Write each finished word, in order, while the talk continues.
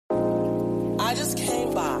I just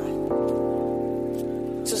came by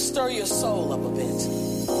to stir your soul up a bit.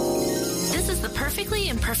 This is the Perfectly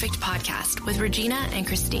Imperfect podcast with Regina and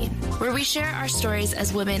Christine, where we share our stories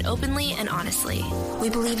as women openly and honestly. We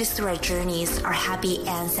believe it's through our journeys, our happy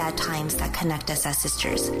and sad times that connect us as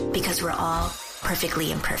sisters, because we're all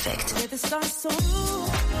perfectly imperfect.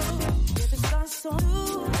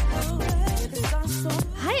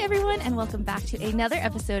 Hi, everyone, and welcome back to another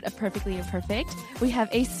episode of Perfectly Imperfect. We have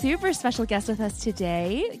a super special guest with us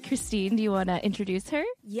today. Christine, do you want to introduce her?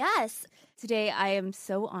 Yes. Today, I am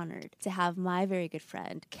so honored to have my very good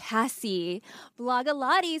friend, Cassie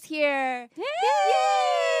Blogilates here. Yay!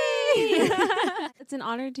 It's an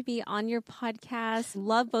honor to be on your podcast.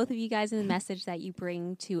 Love both of you guys and the message that you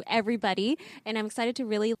bring to everybody. And I'm excited to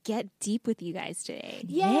really get deep with you guys today.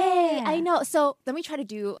 Yay! I know. So let me try to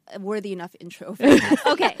do a worthy enough intro for Cassie.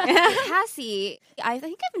 Okay. Cassie, I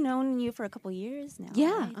think I've known you for a couple years now.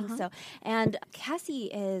 Yeah. I think so. And Cassie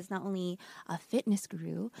is not only a fitness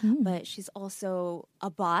guru, but she's also a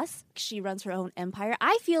boss. She runs her own empire.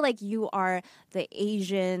 I feel like you are the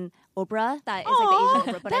Asian Oprah. That is like the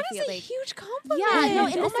Asian Oprah. But that I feel is a like, huge compliment. yeah, no,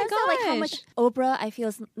 in the oh sense my that like how much gosh. Oprah, I feel,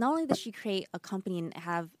 is not only does she create a company and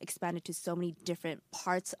have expanded to so many different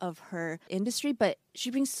parts of her industry, but she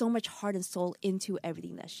brings so much heart and soul into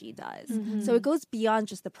everything that she does. So it goes beyond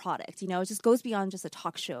just the product, you know, it just goes beyond just a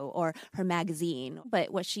talk show or her magazine.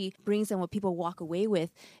 But what she brings and what people walk away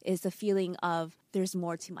with is the feeling of there's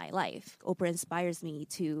more to my life. Oprah inspires me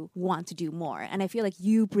to want to do more. And I feel like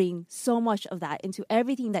you bring so much of that into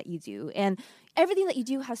everything that you do. And everything that you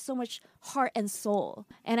do has so much heart and soul.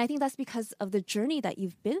 And I think that's because of the journey that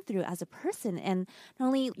you've been through as a person. And not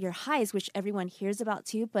only your highs, which everyone hears about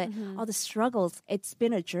too, but all the struggles. It's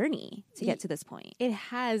been a journey to get to this point. It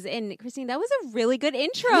has. And Christine, that was a really good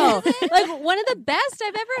intro. Like one of the best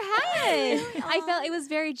I've ever had. I felt it was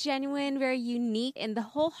very genuine, very unique. And the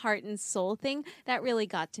whole heart and soul thing, that really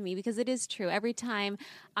got to me because it is true. Every time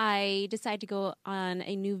I decide to go on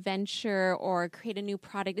a new venture or create a new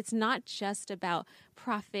product, it's not just about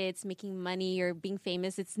profits, making money, or being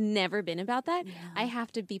famous. It's never been about that. Yeah. I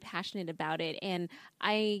have to be passionate about it. And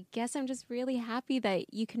I guess I'm just really happy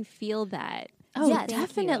that you can feel that. Oh, Yeah,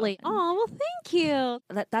 definitely. Oh, well, thank you.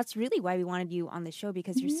 That's really why we wanted you on the show,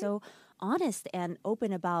 because you're so honest and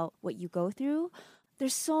open about what you go through.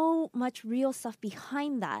 There's so much real stuff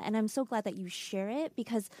behind that. And I'm so glad that you share it,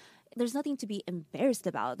 because there's nothing to be embarrassed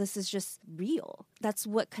about. This is just real. That's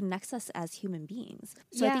what connects us as human beings.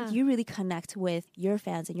 So I think you really connect with your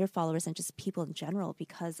fans and your followers and just people in general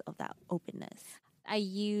because of that openness. I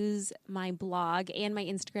use my blog and my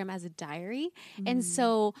Instagram as a diary. And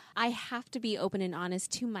so I have to be open and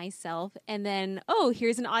honest to myself. And then,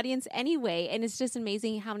 here's an audience anyway. And it's just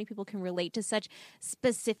amazing how many people can relate to such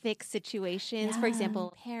specific situations. For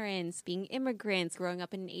example, parents, being immigrants, growing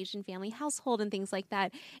up in an Asian family household and things like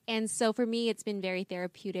that. And so for me, it's been very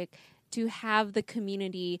therapeutic to have the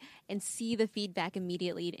community and see the feedback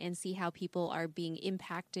immediately and see how people are being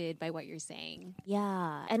impacted by what you're saying.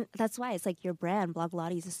 Yeah. And that's why it's like your brand,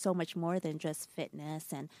 Blogilates, is so much more than just fitness.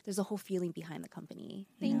 And there's a whole feeling behind the company.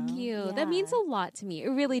 Thank you. Yeah. That means a lot to me. It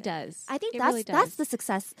really does. I think It that's really does. that's the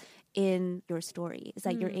success in your story, is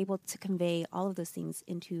that you're able to convey all of those things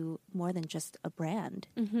into more than just a brand.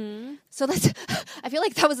 So that's, I feel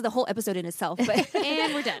like that was the whole episode in itself. But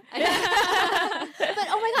And we're done. But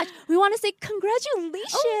oh my gosh, we want to say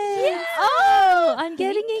congratulations. I'm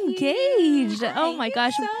getting engaged. Oh my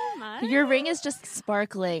gosh. so much. Your ring is just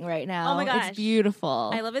sparkling right now. Oh my gosh. It's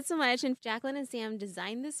beautiful. I love it so much. And Jacqueline and Sam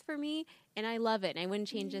designed this for me, and I love it. And I wouldn't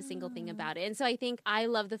change a single thing about it. And so I think I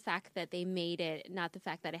love the fact that they made it, not the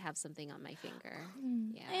fact that I have something on my finger.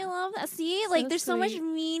 Yeah. I love that. See, like there's so much sweet.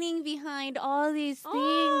 meaning behind all these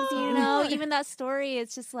things, you know, even that story.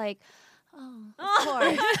 It's just like,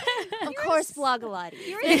 of course, Blogilates.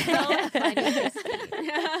 You're so funny.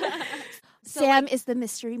 Sam is the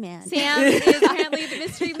mystery man. Sam is apparently the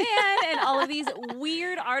mystery man, and all of these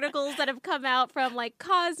weird articles that have come out from like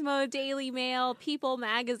Cosmo, Daily Mail, People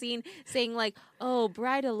magazine saying like,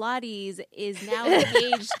 Blogilates is now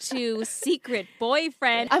engaged to secret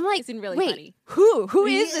boyfriend. I'm like, it's been really wait, funny. who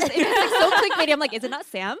is this? It's like so clickbaity. I'm like, is it not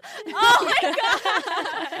Sam? Oh my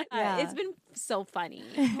god! Yeah. It's been so funny.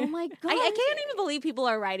 Oh my god! I can't even believe people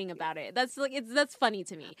are writing about it. That's that's funny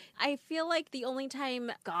to me. I feel like the only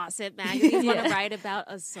time gossip magazines want to write about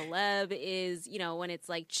a celeb is, when it's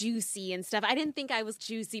like juicy and stuff. I didn't think I was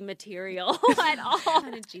juicy material at all.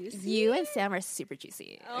 Kind of juicy. You and Sam are super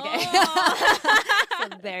juicy. Okay, so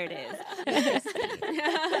there it is.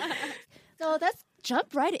 So let's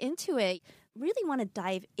jump right into it. really want to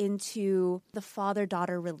dive into the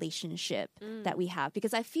father-daughter relationship that we have,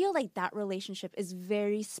 because I feel like that relationship is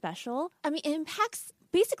very special. I mean, it impacts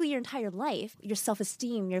basically your entire life, your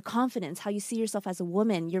self-esteem, your confidence, how you see yourself as a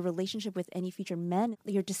woman, your relationship with any future men,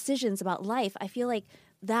 your decisions about life. I feel like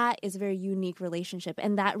that is a very unique relationship,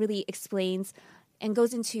 and that really explains and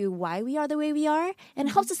goes into why we are the way we are, and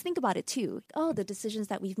helps us think about it too. Oh, the decisions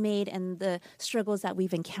that we've made and the struggles that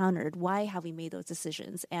we've encountered. Why have we made those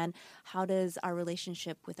decisions? And how does our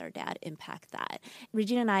relationship with our dad impact that?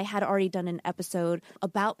 Regina and I had already done an episode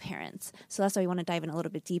about parents, so that's why we want to dive in a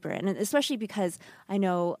little bit deeper. And especially because I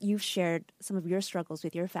know you've shared some of your struggles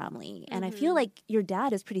with your family, and I feel like your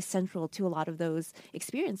dad is pretty central to a lot of those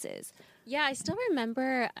experiences. Yeah, I still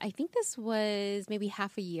remember, I think this was maybe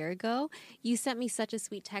half a year ago, you sent me such a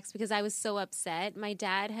sweet text because I was so upset. My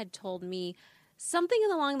dad had told me something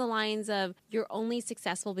along the lines of, you're only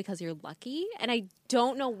successful because you're lucky. And I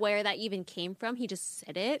don't know where that even came from. He just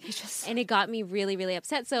said it. And it got me really, really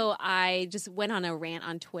upset. So I just went on a rant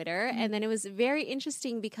on Twitter. And then it was very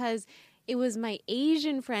interesting because it was my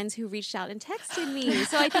Asian friends who reached out and texted me.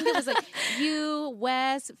 So I think it was like you,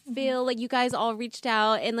 Wes, Phil, like you guys all reached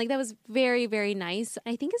out. And like that was very, very nice.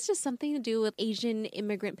 I think it's just something to do with Asian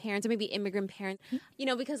immigrant parents or maybe immigrant parents, you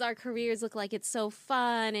know, because our careers look like it's so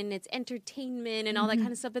fun and it's entertainment and all that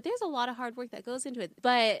kind of stuff. But there's a lot of hard work that goes into it.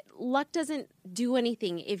 But luck doesn't do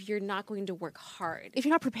anything if you're not going to work hard. If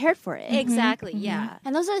you're not prepared for it. Exactly, yeah.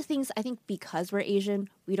 And those are the things, I think, because we're Asian,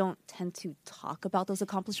 we don't tend to talk about those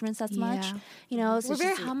accomplishments as much. You know, so We're it's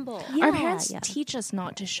very just- humble. Our parents teach us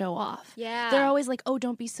not to show off. Yeah. They're always like, oh,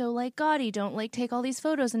 don't be so like gaudy. Don't like take all these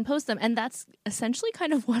photos and post them. And that's essentially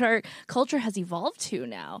kind of what our culture has evolved to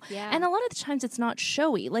now. Yeah. And a lot of the times it's not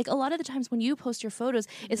showy. Like a lot of the times when you post your photos,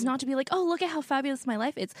 it's not to be like, oh, look at how fabulous my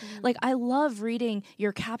life is. Like I love reading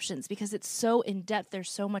your captions because it's so in depth.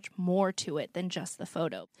 There's so much more to it than just the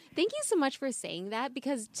photo. Thank you so much for saying that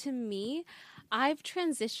because to me, I've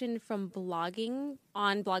transitioned from blogging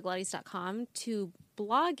on bloglotties.com to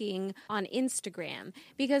blogging on Instagram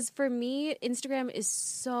because for me, Instagram is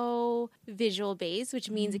so visual based, which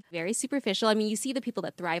means it's very superficial. I mean, you see the people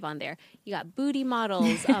that thrive on there. You got booty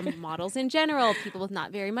models, models in general, people with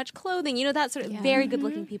not very much clothing, you know, that sort of very good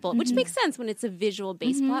looking people, which makes sense when it's a visual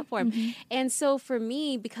based platform. And so for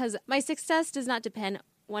me, because my success does not depend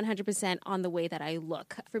 100% on the way that I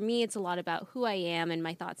look. For me, it's a lot about who I am and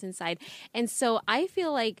my thoughts inside. And so I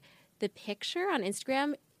feel like the picture on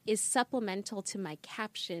Instagram is supplemental to my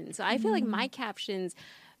captions. So I feel like my captions,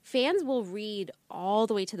 fans will read all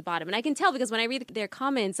the way to the bottom. And I can tell because when I read their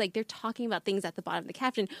comments, like they're talking about things at the bottom of the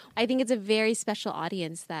caption. I think it's a very special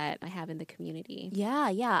audience that I have in the community.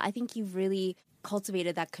 Yeah. I think you've really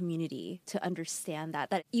cultivated that community to understand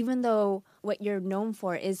that even though what you're known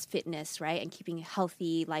for is fitness, right, and keeping a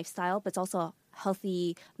healthy lifestyle, but it's also a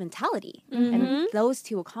healthy mentality. And those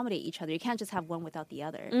two accommodate each other. You can't just have one without the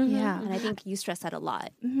other. Yeah. And I think you stress that a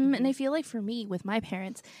lot. And I feel like for me, with my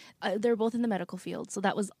parents, they're both in the medical field. So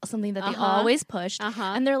that was something that they always pushed.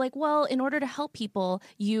 And they're like, well, in order to help people,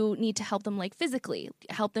 you need to help them like physically,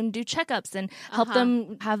 help them do checkups and help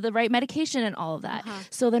them have the right medication and all of that.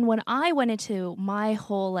 So then when I went into my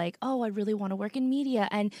whole like, oh, I really want to work in media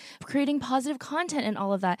and creating positive content and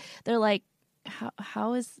all of that, they're like,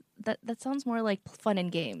 how is that? That sounds more like fun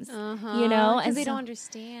and games, you know? Because And they so- don't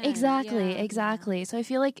understand. Exactly. So I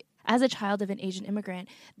feel like as a child of an Asian immigrant,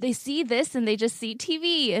 they see this and they just see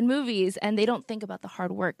TV and movies and they don't think about the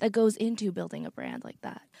hard work that goes into building a brand like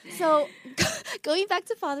that. So going back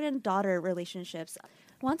to father and daughter relationships, I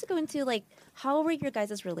want to go into like, how were your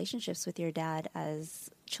guys' relationships with your dad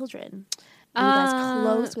as children? Were you guys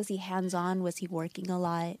close? Was he hands-on? Was he working a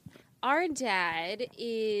lot? Our dad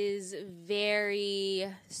is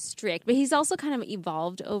very strict, but he's also kind of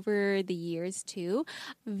evolved over the years too.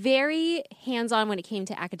 Very hands-on when it came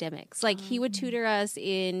to academics. Like he would tutor us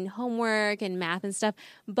in homework and math and stuff,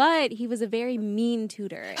 but he was a very mean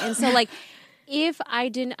tutor. And so like if I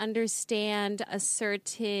didn't understand a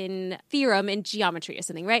certain theorem in geometry or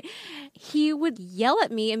something, right? He would yell at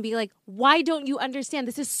me and be like, why don't you understand?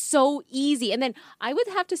 This is so easy. And then I would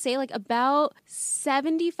have to say like about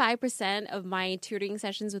 75% of my tutoring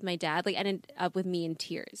sessions with my dad like ended up with me in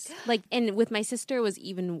tears. Like, and with my sister was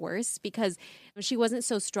even worse because she wasn't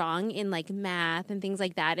so strong in like math and things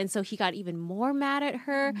like that. And so he got even more mad at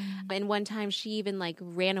her. And one time she even like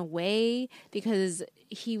ran away because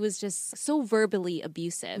he was just so verbally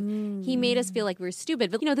abusive. He made us feel like we were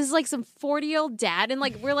stupid. But, you know, this is like some 40-year-old dad and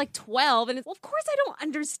like we're like 12. And it's, well, of course I don't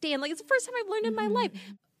understand. Like it's the first time I've learned in my life.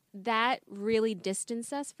 that really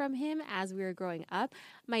distanced us from him as we were growing up.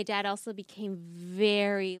 My dad also became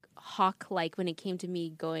very hawk-like when it came to me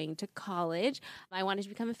going to college. I wanted to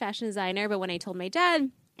become a fashion designer, but when I told my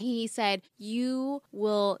dad, he said, you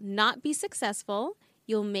will not be successful,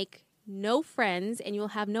 you'll make no friends, and you'll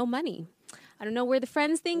have no money. I don't know where the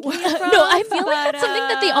friends thing came from. No, I feel like that's something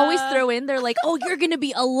that they always throw in. They're like, oh, you're going to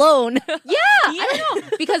be alone. Yeah, I don't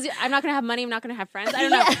know. Because I'm not going to have money. I'm not going to have friends. I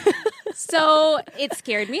don't know. So it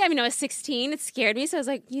scared me. I mean, I was 16. It scared me. So I was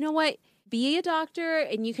like, you know what? Be a doctor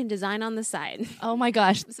and you can design on the side. Oh my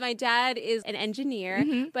gosh. So my dad is an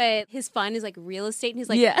engineer, but his fun is like real estate. And he's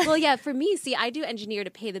like, well, yeah, for me, see, I do engineer to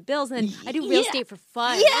pay the bills and then I do real estate for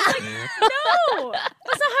fun. Yeah. I was like, no,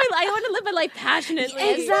 that's not how I want to live my life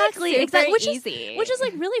passionately. Exactly. Which is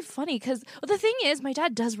like really funny because the thing is, my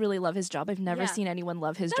dad does really love his job. I've never seen anyone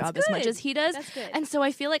love his job as much as he does. That's good. And so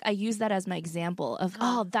I feel like I use that as my example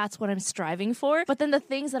of, that's what I'm striving for. But then the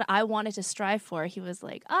things that I wanted to strive for, he was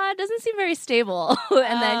like, it doesn't seem very stable.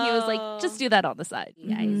 And then he was like, just do that on the side.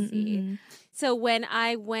 Yeah, I see. So when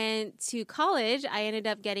I went to college, I ended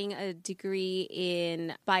up getting a degree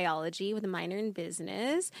in biology with a minor in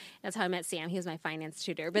business. That's how I met Sam. He was my finance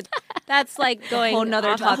tutor. But that's like going a whole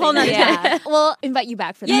nother topic. A whole nother topic. We'll invite you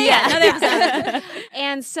back for that. Yeah, another episode.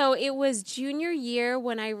 And so it was junior year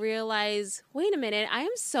when I realized, wait a minute, I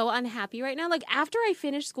am so unhappy right now. Like after I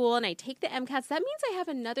finish school and I take the MCATs, that means I have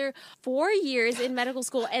another 4 years in medical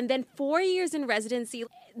school and then 4 years in residency.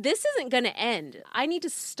 This isn't going to end. I need to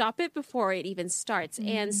stop it before it even starts.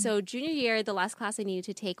 And so junior year, the last class I needed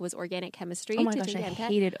to take was organic chemistry. Oh my gosh, I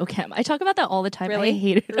hated OChem. I talk about that all the time. Really? I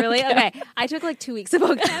hated Really? OChem. Okay. I took like 2 weeks of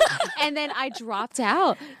OChem and then I dropped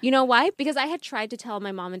out. You know why? Because I had tried to tell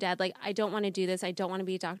my mom and dad, like, I don't want to do this. I don't want to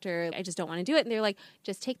be a doctor. I just don't want to do it. And they're like,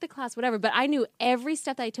 just take the class, whatever. But I knew every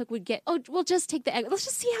step that I took would get, well, just take let's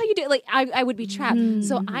just see how you do it. Like, I would be trapped.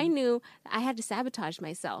 So I knew I had to sabotage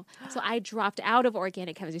myself. So I dropped out of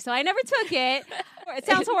organic chemistry. So I never took it. It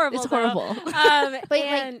sounds horrible. It's horrible. But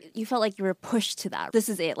like you felt like you were pushed to that. This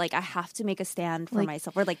is it. Like I have to make a stand for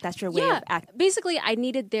myself. Or like that's your way of acting. Basically, I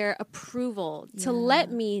needed their approval to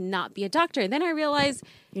let me not be a doctor. And then I realized,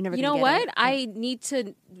 you're never you know what? I need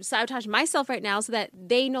to sabotage myself right now so that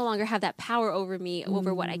they no longer have that power over me,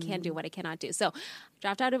 over what I can do, what I cannot do. So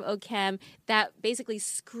dropped out of OChem. That basically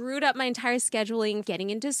screwed up my entire scheduling, getting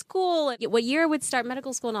into school, what year I would start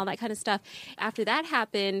medical school and all that kind of stuff. After that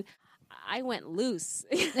happened, I went loose.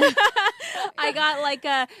 I got like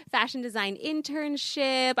a fashion design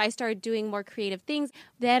internship. I started doing more creative things.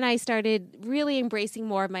 Then I started really embracing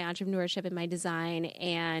more of my entrepreneurship and my design.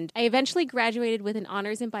 And I eventually graduated with an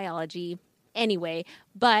honors in biology anyway.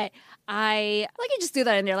 But I you just do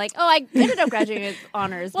that and they're like, oh, I ended up graduating with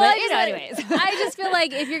honors. Well, but anyways. I just feel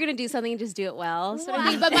like if you're going to do something, just do it well. So I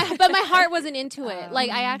mean, but my heart wasn't into it. Like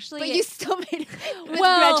I actually... But you still made it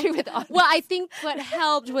graduate with honors. Well, I think what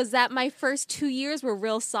helped was that my first 2 years were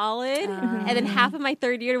real solid. And then half of my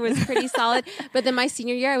third year was pretty solid. But then my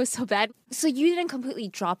senior year, I was so bad. So you didn't completely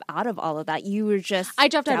drop out of all of that. You were just... I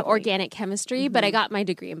dropped out of organic chemistry, but I got my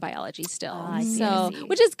degree in biology still.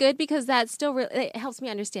 Which is good because that still it helps me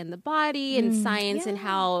understand the body and science and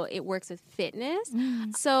how it works with fitness.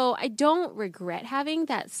 So I don't regret having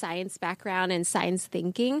that science background and science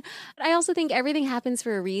thinking. But I also think everything happens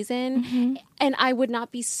for a reason. And I would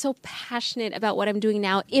not be so passionate about what I'm doing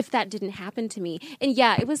now if that didn't happen to me. And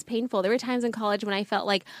yeah, it was painful. There were times in college when I felt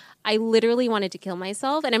like I literally wanted to kill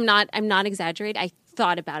myself. And I'm not exaggerating. I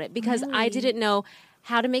thought about it because I didn't know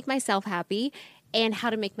how to make myself happy and how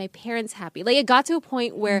to make my parents happy. Like it got to a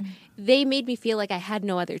point where they made me feel like I had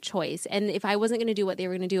no other choice. And if I wasn't going to do what they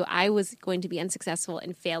were going to do, I was going to be unsuccessful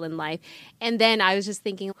and fail in life. And then I was just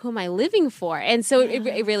thinking, who am I living for? And so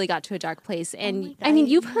it really got to a dark place. And I mean,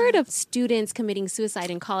 you've heard of students committing suicide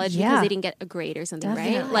in college because they didn't get a grade or something,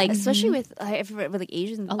 right? Like especially with like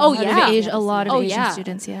Asian. A lot of Asian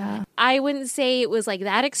students. Yeah. I wouldn't say it was like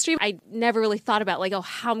that extreme. I never really thought about like,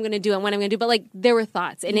 how I'm going to do it, when I'm going to do it. But like there were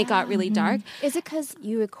thoughts and it got really dark. Is it because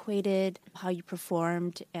you equated how you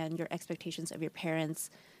performed and your expectations of your parents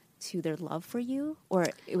to their love for you, or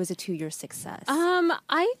was it to your success?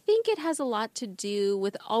 I think it has a lot to do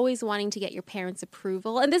with always wanting to get your parents'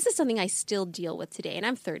 approval. And this is something I still deal with today. And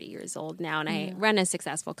I'm 30 years old now and I run a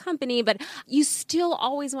successful company, but you still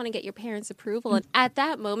always want to get your parents' approval. And at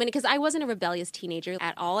that moment, because I wasn't a rebellious teenager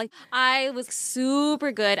at all, like, I was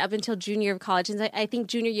super good up until junior year of college. And I think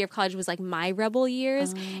junior year of college was like my rebel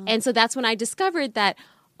years. And so that's when I discovered that,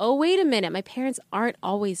 oh, wait a minute, my parents aren't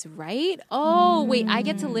always right. Oh, wait, I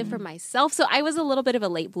get to live for myself. So I was a little bit of a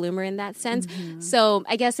late bloomer in that sense. So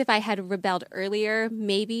I guess if I had rebelled earlier,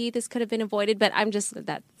 maybe this could have been avoided, but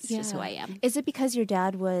that's just who I am. Is it because your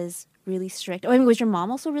dad was really strict? I mean, was your mom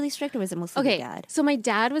also really strict, or was it mostly your dad? So my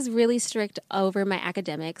dad was really strict over my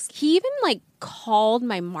academics. He even called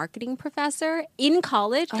my marketing professor in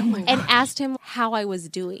college and asked him how I was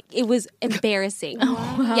doing. It was embarrassing.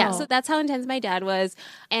 Wow. Yeah, so that's how intense my dad was.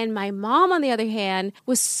 And my mom, on the other hand,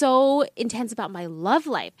 was so intense about my love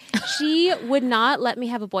life. She would not let me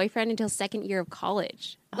have a boyfriend until second year of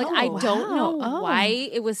college. I don't know why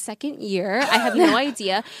it was second year. I have no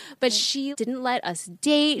idea. But she didn't let us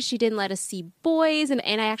date. She didn't let us see boys. And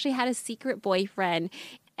I actually had a secret boyfriend.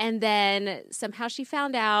 And then somehow she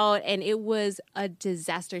found out, and it was a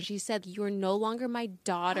disaster. She said, "You're no longer my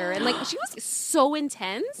daughter." And she was so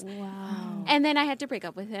intense. Wow. And then I had to break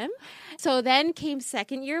up with him. So then came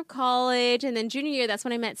second year of college, and then junior year, that's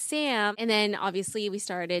when I met Sam. And then obviously we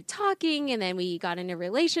started talking, and then we got in a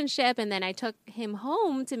relationship, and then I took him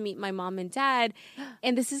home to meet my mom and dad.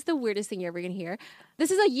 And this is the weirdest thing you're ever going to hear. This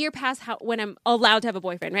is a year past when I'm allowed to have a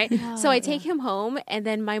boyfriend, right? So I take him home, and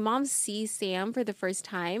then my mom sees Sam for the first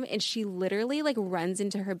time, and she literally runs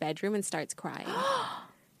into her bedroom and starts crying.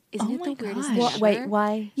 Isn't it the weirdest thing ever? Wait,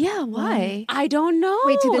 why? Yeah, why? I don't know.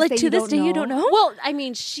 Wait, to this day you don't know? Well, I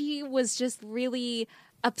mean, she was just really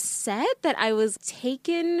upset that I was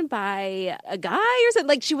taken by a guy or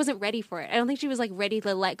something. She wasn't ready for it. I don't think she was ready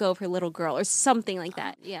to let go of her little girl or something like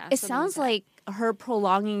that. Yeah. It sounds like her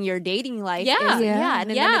prolonging your dating life. Yeah.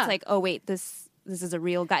 And then it's oh wait, this is a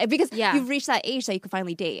real guy, because you've reached that age that you can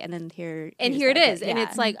finally date, and then here it is. And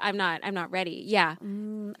it's I'm not ready. Yeah.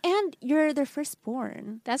 And you're their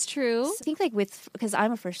firstborn. That's true. So I think because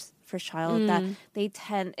I'm a first child, that they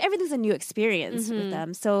tend, everything's a new experience with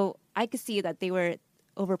them. So I could see that they were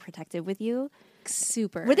overprotective with you.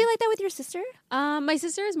 Super. Were they like that with your sister? My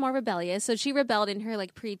sister is more rebellious, so she rebelled in her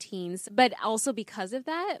preteens. But also because of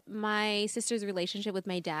that, my sister's relationship with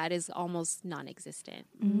my dad is almost non-existent.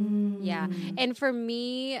 Yeah. And for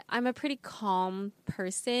me, I'm a pretty calm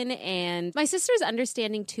person, and my sister's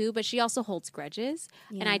understanding too, but she also holds grudges,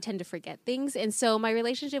 and I tend to forget things. And so my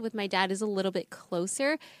relationship with my dad is a little bit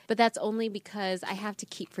closer, but that's only because I have to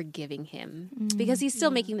keep forgiving him because he's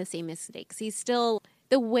still making the same mistakes. He's still...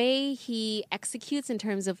 The way he executes in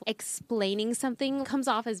terms of explaining something comes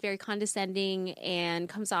off as very condescending and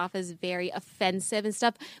comes off as very offensive and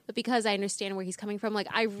stuff. But because I understand where he's coming from,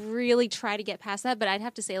 I really try to get past that. But I'd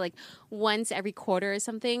have to say once every quarter or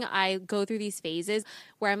something, I go through these phases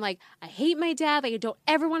where I'm I hate my dad. I don't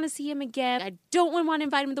ever want to see him again. I don't want to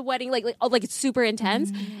invite him to the wedding. It's super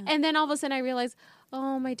intense. And then all of a sudden I realize,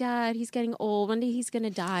 oh, my dad, he's getting old. One day he's going to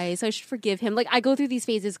die, so I should forgive him. I go through these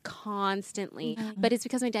phases constantly, but it's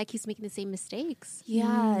because my dad keeps making the same mistakes.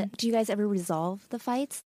 Yeah. Do you guys ever resolve the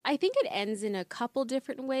fights? I think it ends in a couple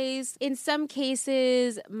different ways. In some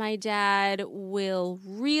cases, my dad will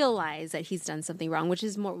realize that he's done something wrong, which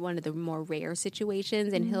is one of the more rare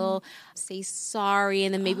situations, and he'll say sorry,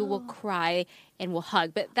 and then maybe we'll cry and we'll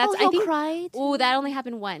hug. But that's I think cry. Oh, that only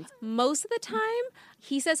happened once. Most of the time,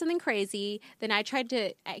 he says something crazy, then I tried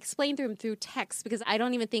to explain to him through text, because I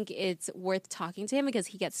don't even think it's worth talking to him because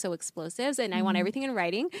he gets so explosive, and I want everything in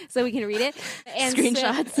writing so we can read it. And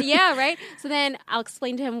screenshots. So, yeah, right? So then I'll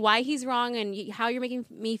explain to him why he's wrong and how you're making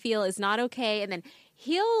me feel is not okay, and then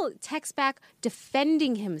he'll text back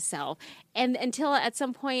defending himself. And until at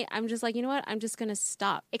some point, I'm just you know what? I'm just going to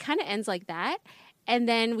stop. It kind of ends like that. And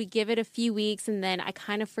then we give it a few weeks, and then I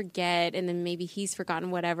kind of forget, and then maybe he's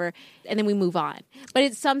forgotten, whatever, and then we move on.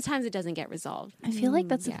 But sometimes it doesn't get resolved. I feel like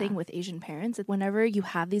that's the thing with Asian parents. Whenever you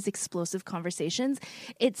have these explosive conversations,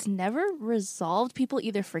 it's never resolved. People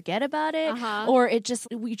either forget about it, or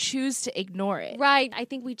we choose to ignore it. Right. I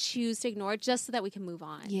think we choose to ignore it just so that we can move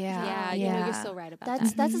on. Yeah. You're so right about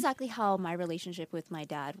that. That's exactly how my relationship with my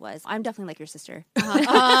dad was. I'm definitely like your sister.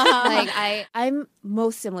 I'm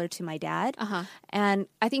most similar to my dad. And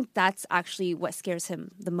I think that's actually what scares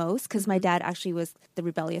him the most, because my dad actually was the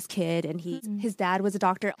rebellious kid, and his dad was a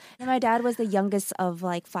doctor. And my dad was the youngest of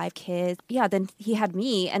 5 kids. Yeah, then he had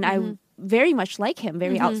me, and I very much like him,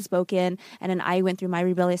 very outspoken. And then I went through my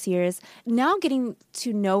rebellious years. Now getting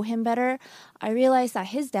to know him better, I realized that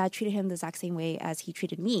his dad treated him the exact same way as he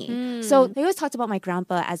treated me. So they always talked about my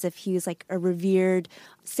grandpa as if he was a revered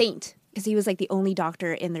saint because he was like the only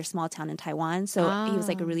doctor in their small town in Taiwan. So he was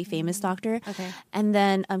like a really famous doctor. Okay. And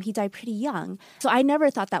then he died pretty young. So I never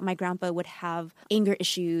thought that my grandpa would have anger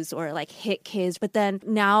issues or like hit kids. But then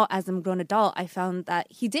now as I'm a grown adult, I found that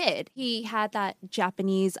he did. He had that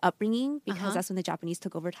Japanese upbringing because that's when the Japanese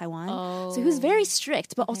took over Taiwan. So he was very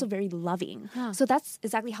strict, but also very loving. So that's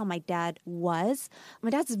exactly how my dad was. My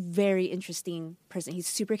dad's a very interesting person. He's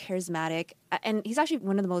super charismatic. And he's actually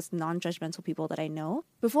one of the most non-judgmental people that I know.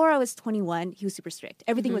 Before I was 21, he was super strict.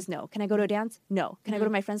 Everything was no. Can I go to a dance? No. Can I go to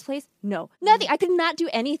my friend's place? No. Nothing. I could not do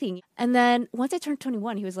anything. And then once I turned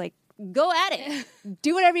 21, he was like, go at it.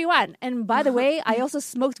 Do whatever you want. And by the way, I also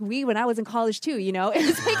smoked weed when I was in college too, you know? It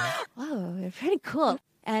was like, whoa, pretty cool.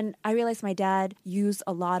 And I realized my dad used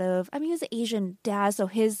a lot of, he was an Asian dad, so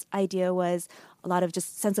his idea was a lot of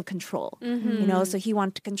just sense of control, you know? So he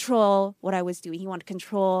wanted to control what I was doing. He wanted to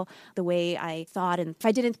control the way I thought. And if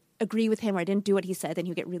I didn't agree with him or I didn't do what he said, then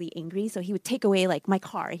he would get really angry. So he would take away like my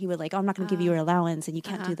car. He would like, I'm not going to give you your allowance and you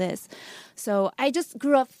can't do this. So I just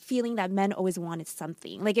grew up feeling that men always wanted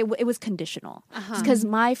something. Like it was conditional. Because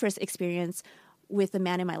my first experience with the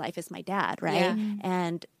man in my life is my dad, right? Yeah.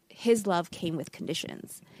 And his love came with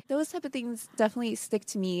conditions. Those type of things definitely stick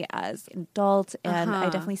to me as an adult, and I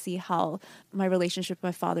definitely see how my relationship with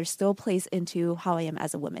my father still plays into how I am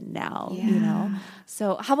as a woman now, you know?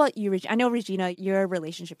 So how about you, Regina? I know, Regina, your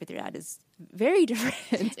relationship with your dad is very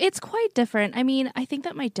different. It's quite different. I mean, I think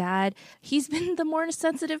that my dad, he's been the more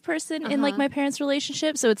sensitive person in like my parents'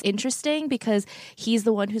 relationship. So it's interesting because he's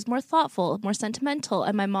the one who's more thoughtful, more sentimental.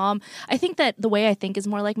 And my mom, I think that the way I think is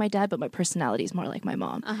more like my dad, but my personality is more like my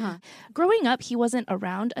mom. Growing up, he wasn't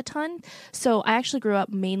around a ton. So I actually grew up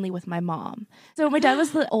mainly with my mom. So my dad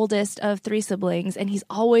was the oldest of 3 siblings, and he's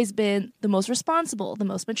always been the most responsible, the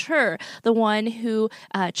most mature, the one who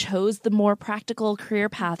chose the more practical career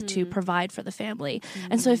path to provide for the family.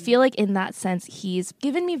 And so I feel like in that sense, he's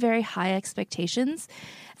given me very high expectations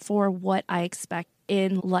for what I expect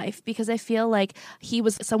in life, because I feel like he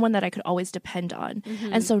was someone that I could always depend on.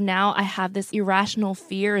 And so now I have this irrational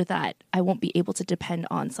fear that I won't be able to depend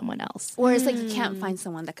on someone else. Or it's like you can't find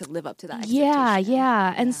someone that could live up to that expectation.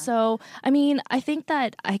 Yeah. And so, I mean, I think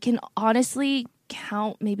that I can honestly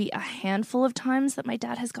count maybe a handful of times that my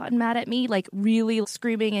dad has gotten mad at me, like really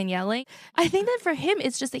screaming and yelling. I think that for him,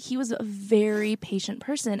 it's just that he was a very patient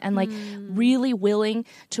person and like really willing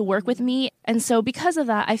to work with me. And so because of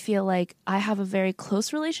that, I feel like I have a very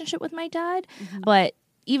close relationship with my dad. But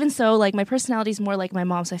even so, like my personality is more like my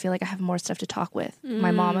mom. So I feel like I have more stuff to talk with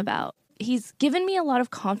my mom about. He's given me a lot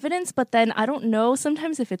of confidence, but then I don't know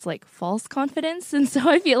sometimes if it's like false confidence. And so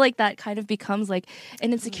I feel like that kind of becomes like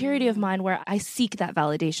an insecurity of mine where I seek that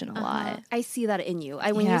validation a lot. I see that in you.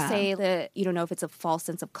 When you say that you don't know if it's a false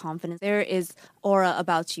sense of confidence, there is aura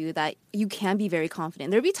about you that you can be very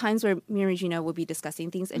confident. There'll be times where me and Regina will be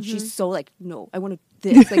discussing things and she's so like, no, I want to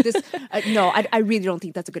this. Like this, no, I really don't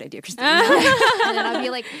think that's a good idea, Christine. And then I'll be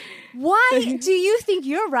like, why do you think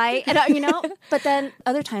you're right? And you know, but then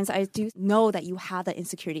other times I do know that you have that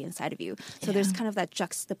insecurity inside of you. So there's kind of that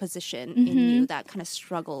juxtaposition in you that kind of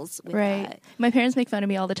struggles with that. My parents make fun of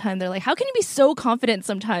me all the time. They're like, how can you be so confident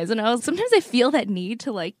sometimes? And sometimes I feel that need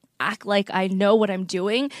to like act like I know what I'm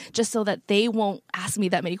doing just so that they won't ask me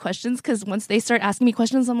that many questions, because once they start asking me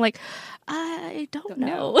questions, I'm like, I don't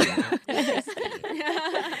know.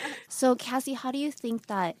 So Cassie, how do you think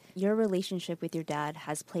that your relationship with your dad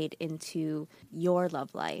has played into your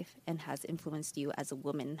love life and has influenced you as a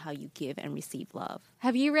woman, how you give and receive love?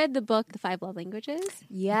 Have you read the book, The 5 Love Languages?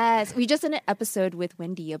 Yes. We just did an episode with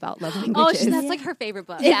Wendy about love languages. Oh, that's like her favorite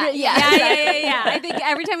book. Yeah. I think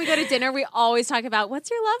every time we go to dinner, we always talk about what's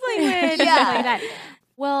your love language? And stuff like that.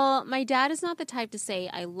 Well, my dad is not the type to say,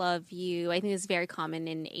 I love you. I think it's very common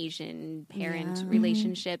in Asian parent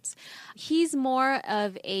relationships. He's more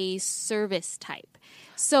of a service type.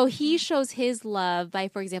 So he shows his love by,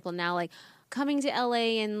 for example, now like coming to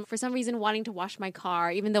LA and for some reason wanting to wash my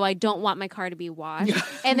car, even though I don't want my car to be washed.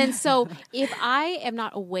 And then so if I am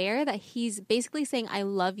not aware that he's basically saying I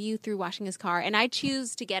love you through washing his car and I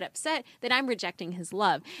choose to get upset, then I'm rejecting his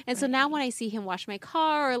love. And so now when I see him wash my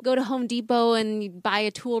car or go to Home Depot and buy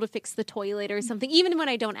a tool to fix the toilet or something, even when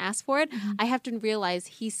I don't ask for it, I have to realize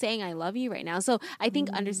he's saying I love you right now. So I think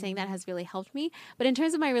understanding that has really helped me. But in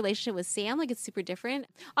terms of my relationship with Sam, like it's super different.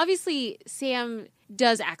 Obviously, Sam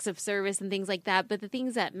does acts of service and things like that, but the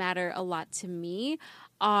things that matter a lot to me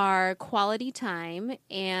are quality time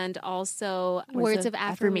and also words of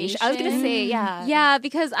affirmation. I was going to say, yeah. Yeah,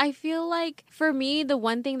 because I feel like for me, the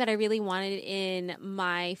one thing that I really wanted in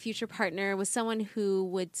my future partner was someone who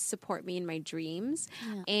would support me in my dreams.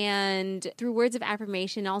 Yeah. And through words of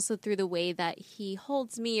affirmation, also through the way that he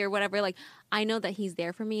holds me or whatever, like I know that he's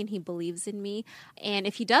there for me and he believes in me. And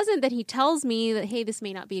if he doesn't, then he tells me that, hey, this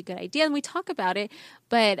may not be a good idea. And we talk about it.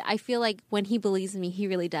 But I feel like when he believes in me, he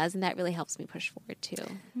really does. And that really helps me push forward too.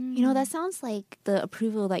 You know, that sounds like the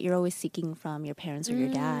approval that you're always seeking from your parents or your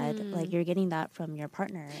dad. Like you're getting that from your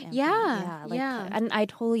partner. And Yeah. And I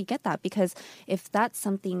totally get that, because if that's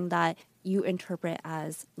something that you interpret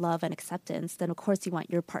as love and acceptance, then of course you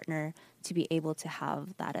want your partner to be able to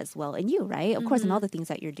have that as well in you, right? Of course, in all the things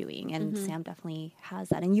that you're doing. And Sam definitely has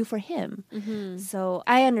that, and you for him. So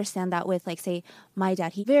I understand that with, like, say, my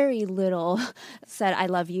dad, he very little said, I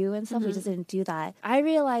love you and stuff. He just didn't do that. I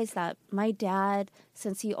realized that my dad,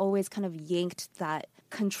 since he always kind of yanked that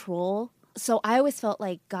control, so I always felt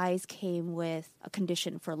like guys came with a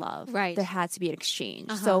condition for love. Right. There had to be an exchange.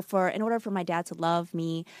 So in order for my dad to love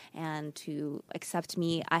me and to accept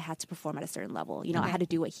me, I had to perform at a certain level. You know, I had to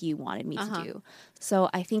do what he wanted me to do. So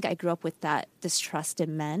I think I grew up with that distrust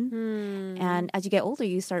in men. And as you get older,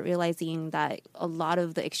 you start realizing that a lot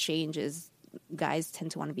of the exchanges, guys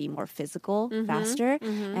tend to want to be more physical, faster.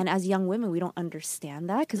 And as young women, we don't understand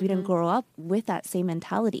that because we didn't grow up with that same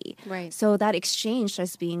mentality. Right. So that exchange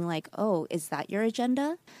starts being like, oh, is that your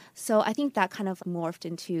agenda? So I think that kind of morphed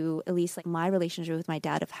into at least like my relationship with my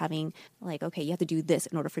dad of having like, okay, you have to do this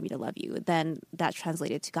in order for me to love you. Then that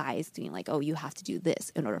translated to guys doing like, oh, you have to do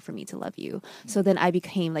this in order for me to love you. So then I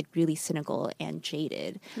became like really cynical and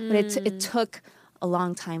jaded. But it took a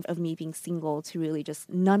long time of me being single to really just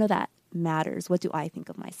none of that matters. What do I think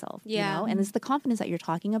of myself? Yeah. You know? And it's the confidence that you're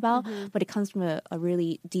talking about, but it comes from a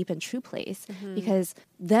really deep and true place because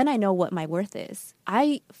then I know what my worth is.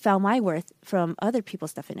 I found my worth from other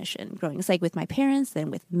people's definition growing. It's like with my parents,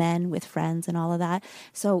 then with men, with friends and all of that.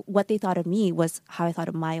 So what they thought of me was how I thought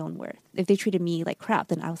of my own worth. If they treated me like crap,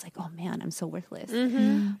 then I was like, oh man, I'm so worthless.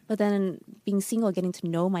 But then being single, getting to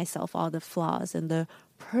know myself, all the flaws and the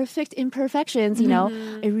perfect imperfections, you know,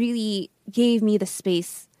 it really gave me the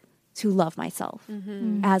space to love myself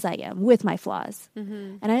as I am with my flaws.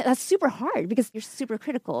 And that's super hard because you're super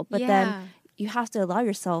critical. But then you have to allow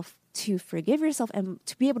yourself to forgive yourself and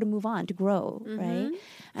to be able to move on, to grow, right?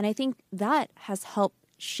 And I think that has helped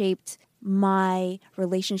shaped my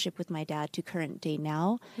relationship with my dad to current day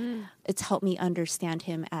now. It's helped me understand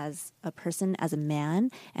him as a person, as a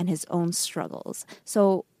man, and his own struggles.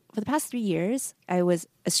 So for the past 3 years, I was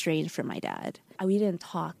estranged from my dad. We didn't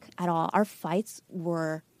talk at all. Our fights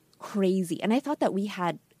were crazy. And I thought that we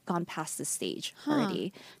had gone past this stage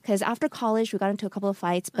already. Because after college, we got into a couple of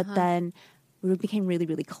fights, but then we became really,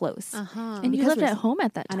 really close. And you lived at home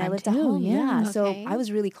at that time, and I lived too. at home, yeah. Okay. So I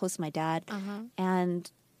was really close to my dad.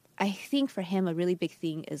 And I think for him, a really big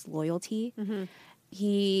thing is loyalty.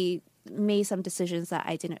 He made some decisions that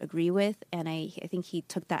I didn't agree with, and I think he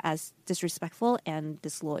took that as disrespectful and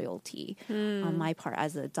disloyalty on my part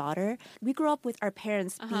as a daughter. We grew up with our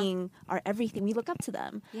parents being our everything. We look up to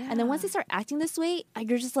them. And then once they start acting this way,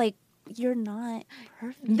 you're just like, you're not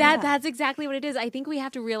perfect. That's exactly what it is. I think we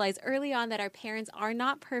have to realize early on that our parents are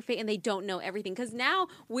not perfect and they don't know everything. Because now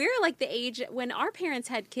we're like the age when our parents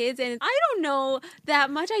had kids and I don't know that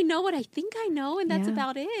much. I know what I think I know and that's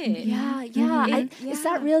about it. It's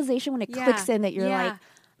that realization when it clicks in that you're like,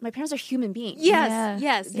 my parents are human beings.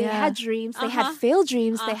 Yes. They had dreams. They had failed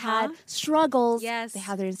dreams. They had struggles. Yes. They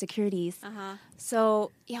had their insecurities.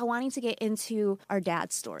 So, wanting to get into our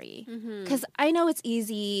dad's story. Because I know it's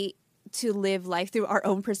easy to live life through our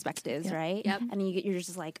own perspectives, right? And you're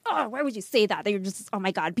just like, oh, why would you say that? You're just, oh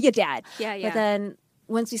my God, be a dad. But then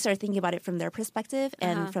once we start thinking about it from their perspective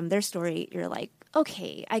and from their story, you're like,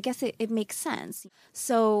 okay, I guess it makes sense.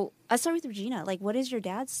 So I'll start with Regina. Like, what is your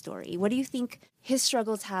dad's story? What do you think his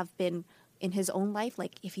struggles have been in his own life?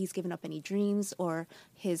 Like if he's given up any dreams or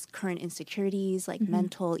his current insecurities, like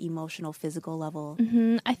mental, emotional, physical level?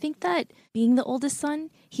 I think that being the oldest son,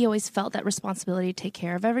 he always felt that responsibility to take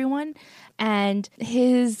care of everyone. And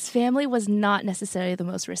his family was not necessarily the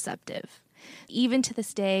most receptive. Even to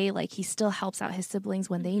this day, like he still helps out his siblings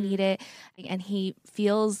when they need it. And he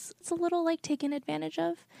feels it's a little like taken advantage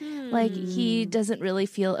of. Like he doesn't really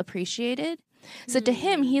feel appreciated. So to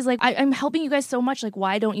him, he's like, I'm helping you guys so much. Like,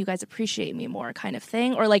 why don't you guys appreciate me more kind of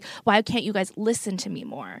thing? Or like, why can't you guys listen to me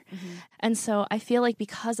more? And so I feel like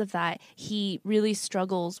because of that, he really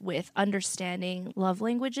struggles with understanding love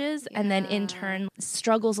languages and then in turn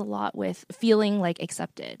struggles a lot with feeling like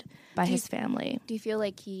accepted by his family. Do you feel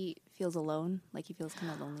like he feels alone, like he feels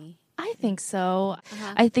kind of lonely? I think so.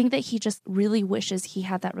 I think that he just really wishes he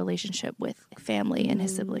had that relationship with family and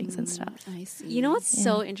his siblings and stuff. I see. You know what's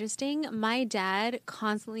so interesting? My dad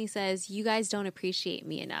constantly says, you guys don't appreciate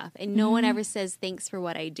me enough. And no one ever says thanks for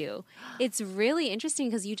what I do. It's really interesting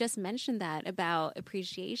because you just mentioned that about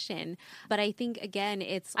appreciation. But I think, again,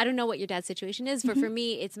 I don't know what your dad's situation is. For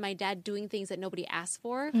me, it's my dad doing things that nobody asked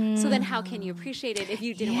for. So then how can you appreciate it if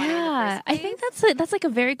you didn't want it in the first place? I think that's like a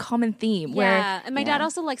very common theme. And my dad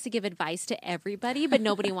also likes to give advice to everybody, but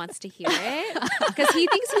nobody wants to hear it because he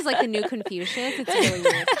thinks he's like the new Confucius. It's really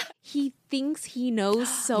weird. He thinks he knows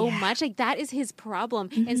so much. Like that is his problem.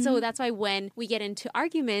 And so that's why when we get into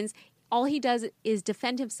arguments, all he does is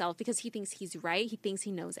defend himself because he thinks he's right. He thinks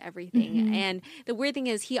he knows everything. And the weird thing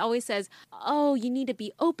is he always says, oh, you need to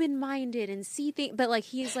be open-minded and see things. But like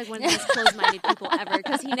he's like one of the most closed-minded people ever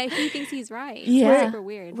because he thinks he's right. Yeah. It's super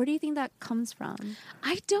weird. Where do you think that comes from?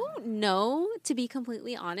 I don't know, to be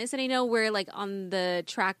completely honest. And I know we're like on the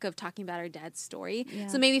track of talking about our dad's story. Yeah.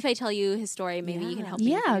 So maybe if I tell you his story, maybe you can help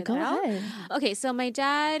me figure go that out. ahead. Okay, so my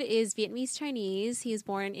dad is Vietnamese Chinese. He was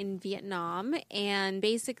born in Vietnam. And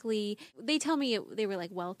basically, they tell me they were like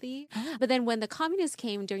wealthy. But then when the communists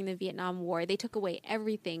came during the Vietnam War, they took away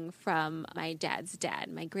everything from my dad's dad,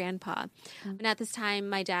 my grandpa. And at this time,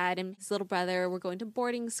 my dad and his little brother were going to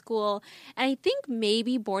boarding school. And I think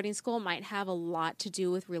maybe boarding school might have a lot to do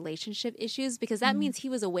with relationship issues because that means he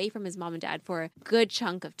was away from his mom and dad for a good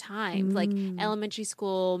chunk of time, like elementary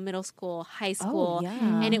school, middle school, high school.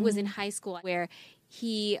 And it was in high school where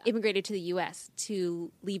he immigrated to the U.S.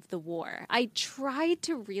 to leave the war. I tried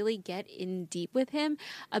to really get in deep with him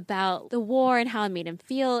about the war and how it made him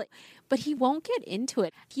feel, but he won't get into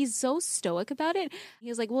it. He's so stoic about it. He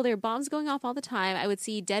was like, well, there are bombs going off all the time. I would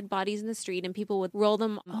see dead bodies in the street and people would roll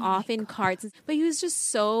them off in carts. But he was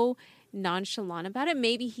just so nonchalant about it.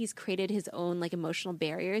 Maybe he's created his own like emotional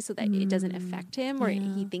barrier so that it doesn't affect him or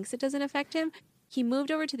he thinks it doesn't affect him. He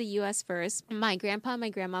moved over to the U.S. first. My grandpa and my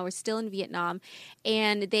grandma were still in Vietnam,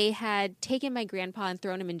 and they had taken my grandpa and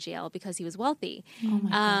thrown him in jail because he was wealthy.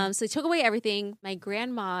 So they took away everything. My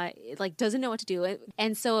grandma like doesn't know what to do,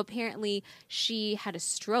 and so apparently she had a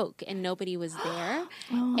stroke, and nobody was there.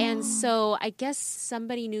 And so I guess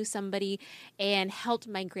somebody knew somebody and helped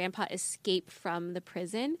my grandpa escape from the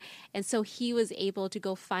prison, and so he was able to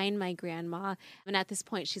go find my grandma. And at this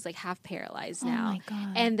point, she's like half paralyzed now. Oh my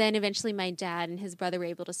God. And then eventually, my dad and his brother were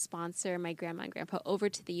able to sponsor my grandma and grandpa over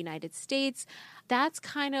to the United States. That's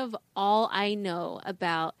kind of all I know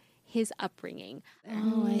about his upbringing.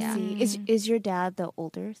 Oh, I see. Is your dad the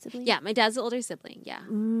older sibling? Yeah, my dad's the older sibling. Yeah.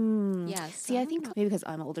 Yes. See, I think maybe because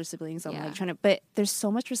I'm an older sibling, so I'm like trying to, but there's so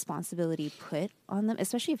much responsibility put on them,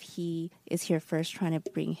 especially if he is here first trying to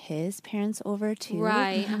bring his parents over too.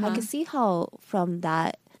 Right. I can see how from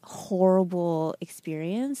that horrible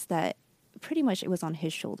experience that pretty much it was on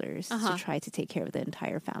his shoulders to try to take care of the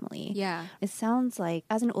entire family. Yeah. It sounds like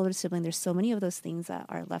as an older sibling, there's so many of those things that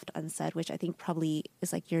are left unsaid, which I think probably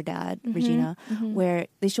is like your dad, Regina, where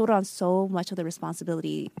they shoulder on so much of the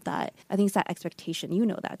responsibility that I think it's that expectation. You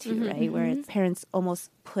know that too, right? Where parents almost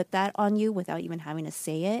put that on you without even having to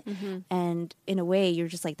say it. And in a way, you're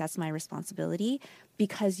just like, that's my responsibility.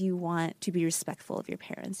 Because you want to be respectful of your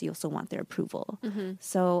parents. You also want their approval.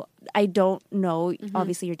 So I don't know,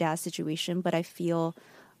 obviously, your dad's situation, but I feel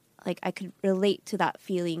like I could relate to that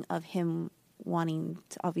feeling of him wanting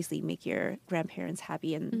to obviously make your grandparents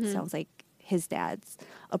happy, and sounds like his dad's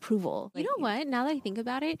approval. You know what? Now that I think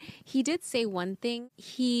about it, he did say one thing.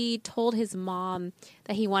 He told his mom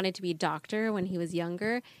that he wanted to be a doctor when he was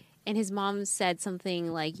younger. And his mom said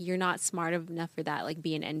something like, you're not smart enough for that, like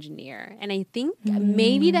be an engineer. And I think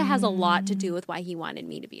maybe that has a lot to do with why he wanted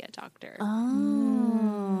me to be a doctor.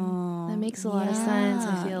 Oh. That makes a lot of sense,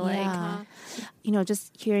 I feel like. You know,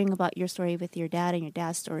 just hearing about your story with your dad and your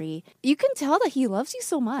dad's story, you can tell that he loves you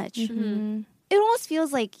so much. It almost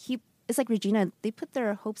feels like it's like Regina, they put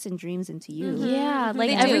their hopes and dreams into you. Yeah,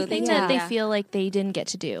 like everything that they feel like they didn't get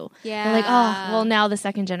to do. Yeah. They're like, oh, well, now the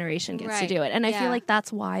second generation gets to do it. And I feel Yeah. like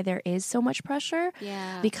that's why there is so much pressure.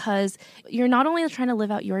 Yeah. Because you're not only trying to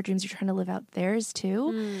live out your dreams, you're trying to live out theirs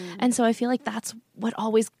too. And so I feel like that's what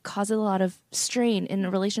always causes a lot of strain in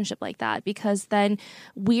a relationship like that, because then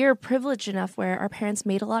we're privileged enough where our parents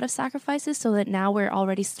made a lot of sacrifices so that now we're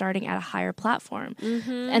already starting at a higher platform.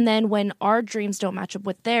 And then when our dreams don't match up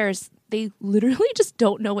with theirs, they literally just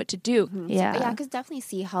don't know what to do. Yeah, I could definitely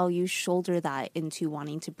see how you shoulder that into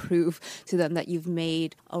wanting to prove to them that you've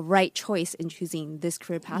made a right choice in choosing this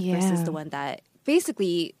career path versus the one that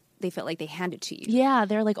basically they felt like they handed to you. Yeah,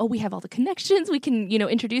 they're like, oh, we have all the connections. We can,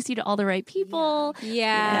 introduce you to all the right people.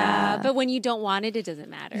 Yeah. But when you don't want it, it doesn't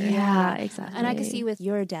matter. Yeah, exactly. And I can see with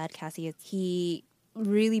your dad, Cassie, he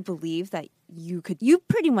really believed that you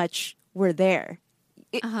pretty much were there.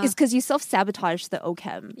 It's because you self-sabotaged the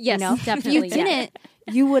OCHEM. Yes, definitely. If you didn't,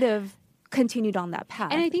 you would have continued on that path.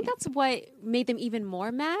 And I think that's what made them even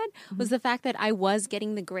more mad was the fact that I was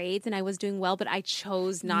getting the grades and I was doing well, but I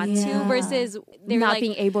chose not to versus they were not like,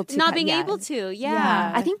 being able to. Not being able to,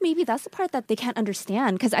 yeah. I think maybe that's the part that they can't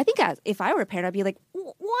understand. Because I think if I were a parent, I'd be like,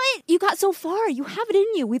 what? You got so far. You have it in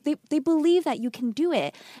you. They believe that you can do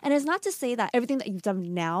it. And it's not to say that everything that you've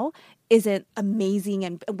done now isn't amazing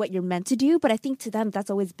and what you're meant to do, but I think to them that's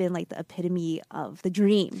always been like the epitome of the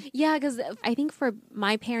dream. Yeah, because I think for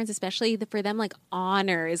my parents especially, for them like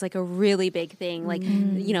honor is like a really big thing, like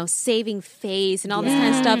saving face and all this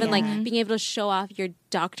kind of stuff, and like being able to show off your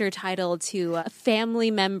doctor title to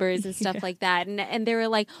family members and stuff like that. And they were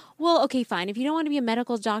like, well, okay, fine, if you don't want to be a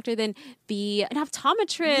medical doctor, then be an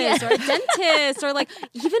optometrist or a dentist or like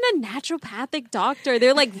even a naturopathic doctor.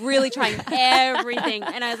 They're like really trying everything,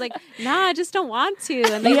 and I was like, nah, I just don't want to.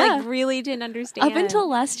 And they like really didn't understand. Up until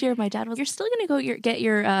last year, my dad was, you're still going to go get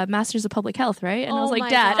your master's of public health, right? And I was like,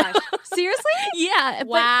 Dad. Gosh. Seriously? Yeah.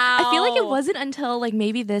 Wow. But I feel like it wasn't until like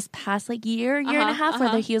maybe this past like year and a half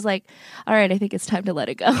where he was like, all right, I think it's time to let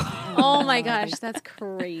it go. Oh my gosh, that's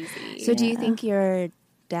crazy. So do you think your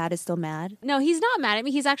dad is still mad? No, he's not mad at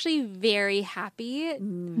me. He's actually very happy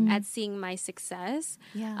at seeing my success.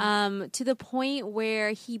 Yeah. To the point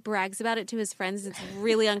where he brags about it to his friends. It's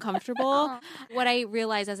really uncomfortable. What I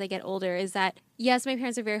realize as I get older is that, yes, my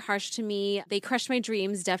parents are very harsh to me. They crushed my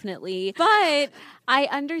dreams, definitely. But I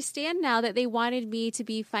understand now that they wanted me to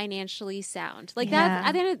be financially sound. Like that,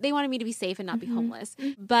 at the end, they wanted me to be safe and not be homeless.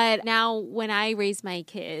 But now when I raise my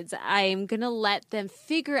kids, I'm going to let them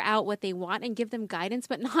figure out what they want and give them guidance,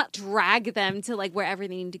 but not drag them to like wherever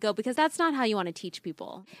they need to go, because that's not how you want to teach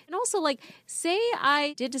people. And also, like, say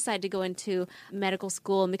I did decide to go into medical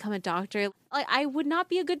school and become a doctor, like I would not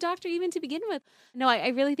be a good doctor even to begin with. No, I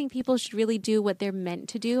really think people should really do what they're meant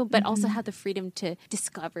to do, but also have the freedom to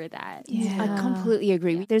discover that. I completely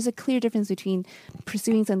agree. There's a clear difference between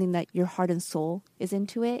pursuing something that your heart and soul is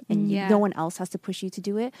into it and no one else has to push you to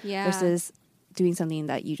do it versus doing something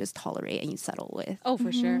that you just tolerate and you settle with. Oh,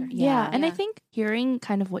 for sure. Yeah. And I think hearing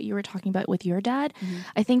kind of what you were talking about with your dad,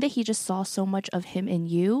 I think that he just saw so much of him in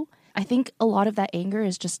you. I think a lot of that anger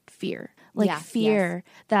is just fear. Fear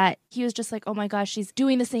that he was just like, oh my gosh, she's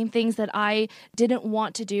doing the same things that I didn't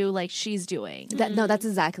want to do, like she's doing. No, that's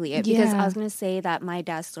exactly it. Because I was going to say that my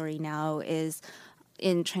dad's story now is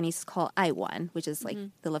in Chinese it's called aiwan, which is like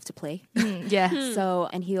the love to play. So,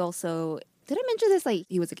 and he also, did I mention this? Like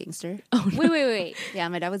he was a gangster. Oh, no. Wait. Yeah,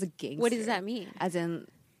 my dad was a gangster. What does that mean? As in,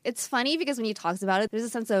 it's funny because when he talks about it, there's a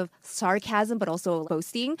sense of sarcasm, but also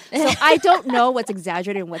boasting. So I don't know what's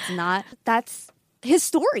exaggerated and what's not. That's his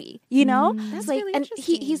story, you know? That's like, really and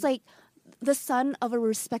interesting. he's like the son of a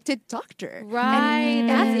respected doctor. Right.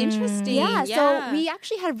 That's interesting. Yeah, so we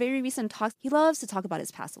actually had a very recent talk. He loves to talk about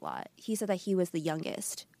his past a lot. He said that he was the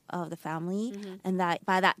youngest of the family and that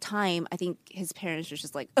by that time, I think his parents were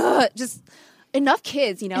just like, just enough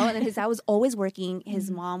kids, you know? And then his dad was always working.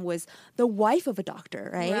 His mom was the wife of a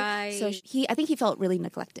doctor, right? So I think he felt really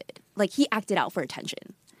neglected. Like he acted out for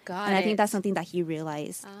attention. And I think that's something that he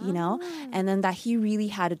realized, you know? And then that he really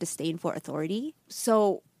had a disdain for authority.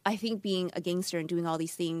 So I think being a gangster and doing all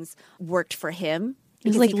these things worked for him. It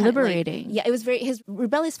was like liberating. It was his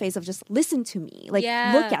rebellious phase of just listen to me, like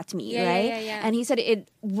look at me, right? And he said it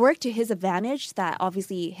worked to his advantage that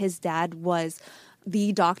obviously his dad was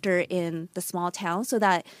the doctor in the small town, so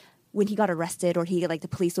that when he got arrested or the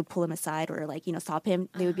police would pull him aside or stop him,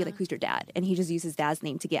 they would be like, who's your dad? And he just used his dad's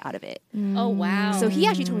name to get out of it. Oh, wow. So he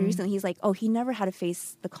actually told me recently, he's like, he never had to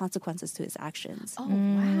face the consequences to his actions. Oh,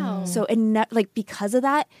 wow. So because of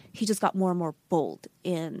that, he just got more and more bold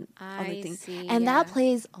in other things. And that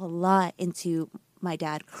plays a lot into my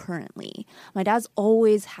dad currently. My dad's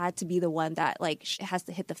always had to be the one that has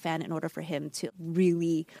to hit the fan in order for him to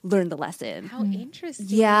really learn the lesson. How interesting.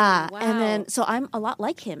 Yeah. Wow. And then, so I'm a lot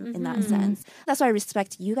like him in that sense. That's why I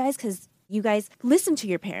respect you guys, because you guys listen to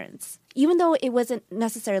your parents. Even though it wasn't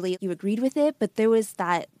necessarily you agreed with it, but there was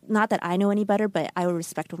that, not that I know any better, but I would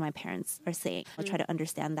respect what my parents are saying. I'll try to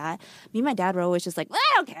understand that. Me and my dad were always just like,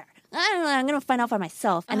 I don't care. I'm going to find out for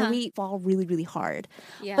myself. And then we fall really, really hard.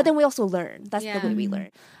 Yeah. But then we also learn. That's the way we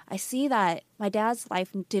learn. I see that my dad's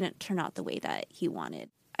life didn't turn out the way that he wanted.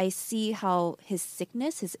 I see how his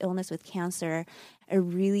sickness, his illness with cancer, it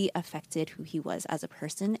really affected who he was as a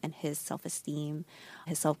person and his self-esteem,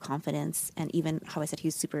 his self-confidence, and even how I said he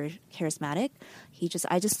was super charismatic.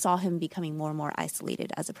 I just saw him becoming more and more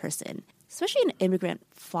isolated as a person. Especially an immigrant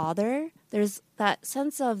father, there's that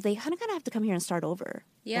sense of they kind of have to come here and start over.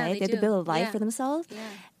 Yeah, right? They have to build a life for themselves. Yeah.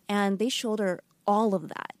 And they shoulder all of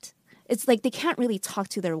that. It's like they can't really talk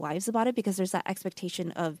to their wives about it because there's that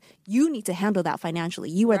expectation of you need to handle that financially.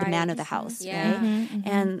 You are the man of the house. Yeah. Right?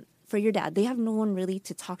 And for your dad, they have no one really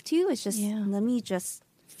to talk to. It's just, let me just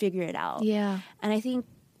figure it out. Yeah. And I think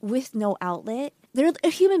with no outlet, they're a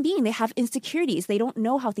human being. They have insecurities. They don't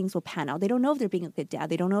know how things will pan out. They don't know if they're being a good dad.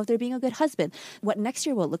 They don't know if they're being a good husband. What next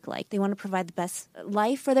year will look like. They want to provide the best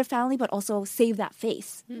life for their family, but also save that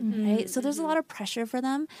face, right? So there's a lot of pressure for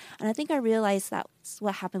them. And I think I realized that's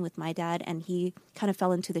what happened with my dad. And he kind of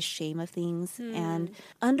fell into the shame of things. And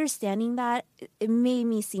understanding that, it made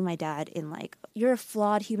me see my dad in like, you're a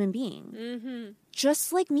flawed human being.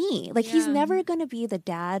 Just like me. Like, he's never going to be the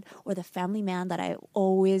dad or the family man that I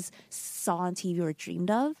always saw on TV or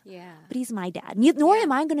dreamed of. Yeah. But he's my dad. Nor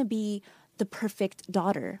am I going to be the perfect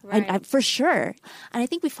daughter. Right. For sure. And I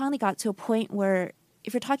think we finally got to a point where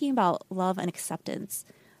if you're talking about love and acceptance,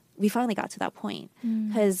 we finally got to that point.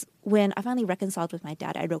 Because when I finally reconciled with my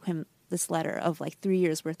dad, I wrote him this letter of like 3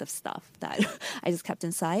 years worth of stuff that I just kept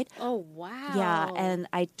inside. Oh, wow. Yeah. And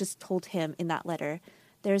I just told him in that letter,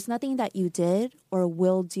 there's nothing that you did or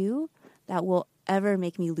will do that will ever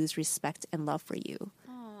make me lose respect and love for you.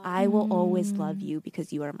 I will always love you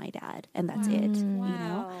because you are my dad. And that's it. Wow. You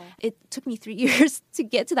know? It took me 3 years to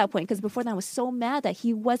get to that point because before that I was so mad that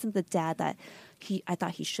he wasn't the dad that I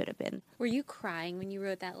thought he should have been. Were you crying when you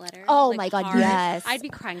wrote that letter? Oh, like, my God, hard? yes. I'd be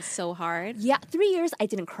crying so hard. Yeah, 3 years I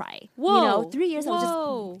didn't cry. Whoa. You know, 3 years I was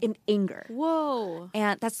just in anger. Whoa.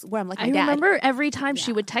 And that's where I'm like, my I dad. remember every time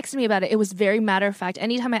she would text me about it, it was very matter of fact.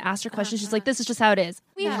 Anytime I asked her questions, she's like, this is just how it is.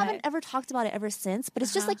 We haven't ever talked about it ever since, but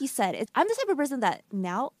it's just like you said. I'm the type of person that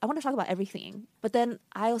now I want to talk about everything. But then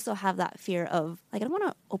I also have that fear of, like, I don't want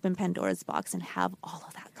to open Pandora's box and have all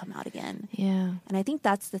of that come out again. Yeah. And I think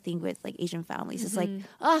that's the thing with, like, Asian families. It's like,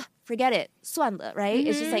 forget it. 算了, right?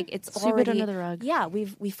 It's just like, it's Sweep already... it under the rug. Yeah,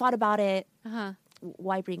 we fought about it.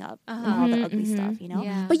 Why bring up all the ugly stuff, you know?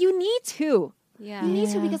 Yeah. But you need to. Yeah. You need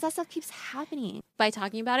to because that stuff keeps happening. By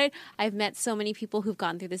talking about it, I've met so many people who've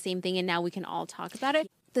gone through the same thing, and now we can all talk about it.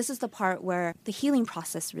 This is the part where the healing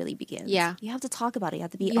process really begins. Yeah. You have to talk about it. You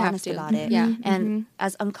have to be You have honest to. about it. Yeah. And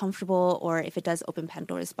as uncomfortable, or if it does open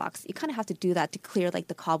Pandora's box, you kind of have to do that to clear like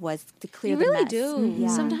the cobwebs, to clear You the really mess. do. Yeah.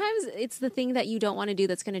 Sometimes it's the thing that you don't want to do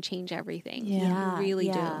that's going to change everything. Yeah. You really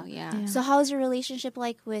Yeah. do. Yeah. So how's your relationship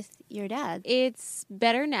like with your dad? It's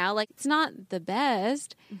better now. Like, it's not the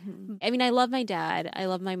best. I mean, I love my dad. I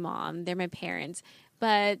love my mom. They're my parents.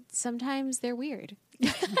 But sometimes they're weird.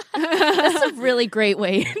 That's a really great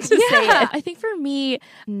way to say it. I think for me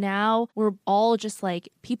now, we're all just like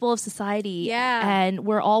people of society. Yeah. And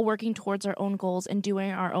we're all working towards our own goals and doing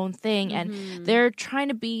our own thing. And they're trying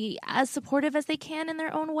to be as supportive as they can in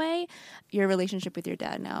their own way. Your relationship with your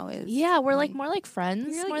dad now is... Yeah, we're like more like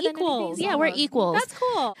friends. You're like more than equals anything. Yeah, we're almost. equals. That's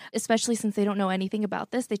cool. Especially since they don't know anything about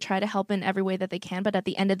this. They try to help in every way that they can. But at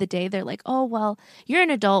the end of the day, they're like, oh, well, you're an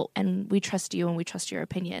adult and we trust you and we trust your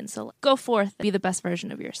opinion. So go forth, be the best version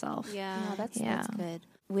of yourself. Yeah. That's good.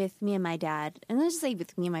 With me and my dad, and let's just say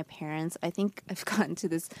with me and my parents, I think I've gotten to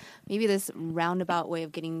this roundabout way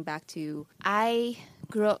of getting back to, I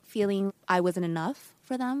grew up feeling I wasn't enough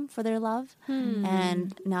for them, for their love.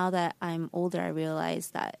 And now that I'm older, I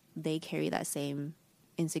realize that they carry that same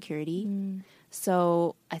insecurity.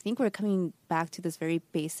 So I think we're coming back to this very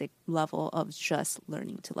basic level of just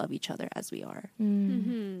learning to love each other as we are.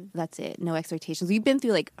 That's it. No expectations. We've been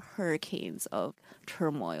through like hurricanes of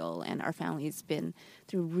turmoil, and our family's been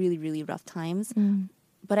through really, really rough times.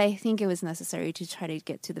 But I think it was necessary to try to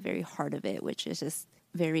get to the very heart of it, which is just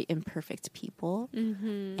very imperfect people.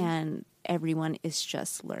 And everyone is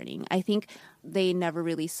just learning. I think they never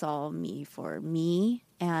really saw me for me.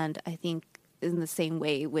 And I think in the same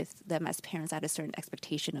way with them as parents, I had a certain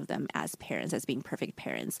expectation of them as parents, as being perfect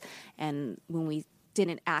parents. And when we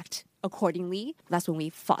didn't act accordingly, that's when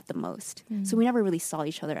we fought the most. So we never really saw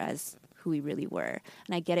each other as who we really were.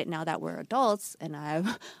 And I get it now that we're adults and I'm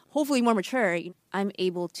hopefully more mature. I'm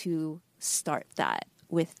able to start that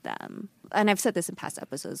with them. And I've said this in past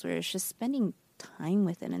episodes where it's just spending time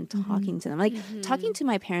with it and talking to them. Like talking to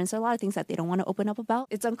my parents, there are a lot of things that they don't want to open up about.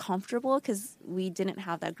 It's uncomfortable because we didn't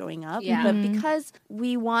have that growing up. Yeah. But because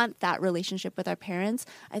we want that relationship with our parents,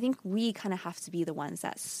 I think we kind of have to be the ones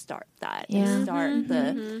that start that. And start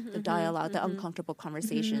the dialogue, the uncomfortable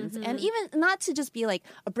conversations. And even not to just be like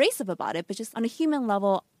abrasive about it, but just on a human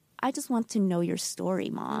level, I just want to know your story,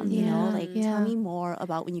 Mom. You know, like tell me more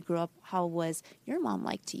about when you grew up. How was your mom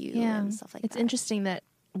like to you and stuff like that. It's interesting that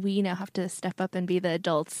we now have to step up and be the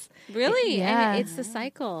adults. Really? I mean, it's the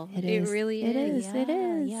cycle. It really is. It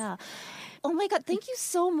is. Yeah. Oh my God. Thank you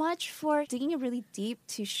so much for digging in really deep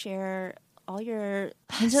to share all your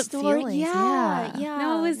feelings. Yeah.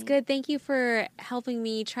 No, it was good. Thank you for helping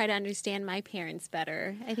me try to understand my parents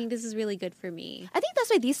better. I think this is really good for me. I think that's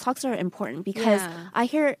why these talks are important because I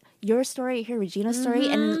hear your story, I hear Regina's story,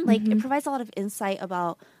 and like it provides a lot of insight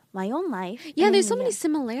about my own life. Yeah, there's so many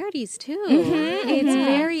similarities too. It's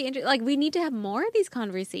very interesting. Like we need to have more of these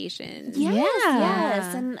conversations.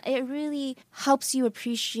 Yes. And it really helps you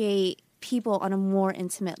appreciate people on a more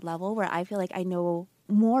intimate level where I feel like I know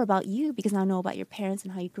more about you because now I know about your parents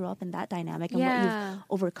and how you grew up in that dynamic and what you've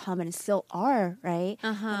overcome and still are, right?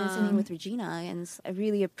 And it's something with Regina. And I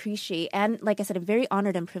really appreciate, and like I said, I'm very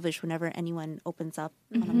honored and privileged whenever anyone opens up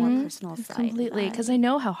on a more personal side. Completely, because I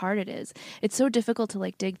know how hard it is. It's so difficult to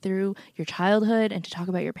like dig through your childhood and to talk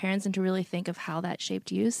about your parents and to really think of how that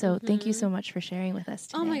shaped you. So thank you so much for sharing with us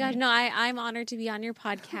today. Oh my God, no, I'm honored to be on your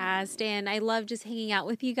podcast and I love just hanging out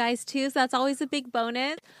with you guys too. So that's always a big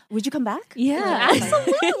bonus. Would you come back? Yeah, absolutely.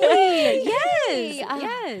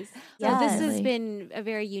 Yes. So this has Definitely. been a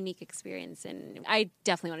very unique experience and I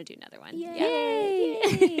definitely want to do another one.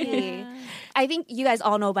 Yay. I think you guys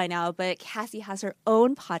all know by now, but Cassie has her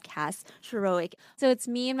own podcast, Sheroic. So it's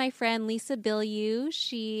me and my friend Lisa Bilyeu.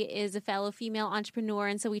 She is a fellow female entrepreneur.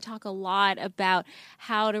 And so we talk a lot about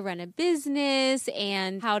how to run a business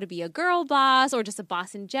and how to be a girl boss or just a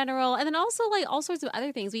boss in general. And then also like all sorts of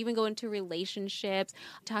other things. We even go into relationships,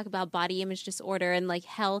 talk about body image disorder and like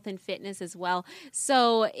health and fitness as well.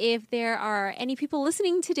 So if there are any people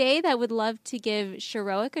listening today that would love to give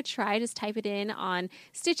Sheroic a try, just type it in on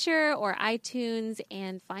Stitcher or iTunes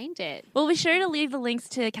and find it. We'll be sure to leave the links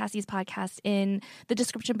to Cassie's podcast in the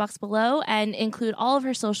description box below and include all of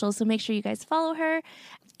her socials. So make sure you guys follow her.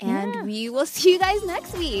 And we will see you guys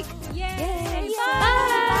next week. Yay!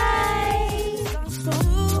 Bye!